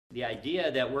The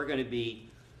idea that we're going to be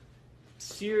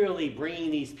serially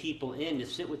bringing these people in to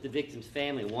sit with the victim's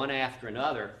family one after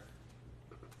another,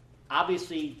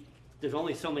 obviously there's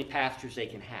only so many pastors they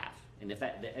can have. And if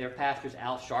their pastor's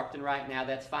Al Sharpton right now,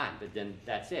 that's fine, but then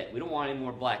that's it. We don't want any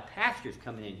more black pastors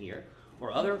coming in here,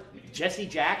 or other Jesse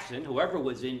Jackson, whoever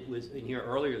was in here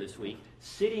earlier this week,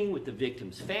 sitting with the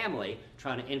victim's family,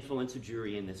 trying to influence a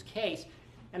jury in this case.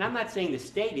 And I'm not saying the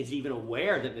state is even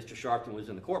aware that Mr. Sharpton was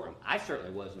in the courtroom. I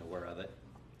certainly wasn't aware of it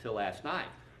till last night.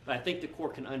 But I think the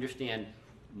court can understand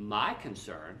my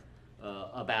concern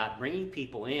about bringing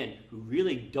people in who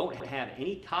really don't have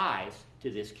any ties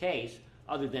to this case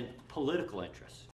other than political interests.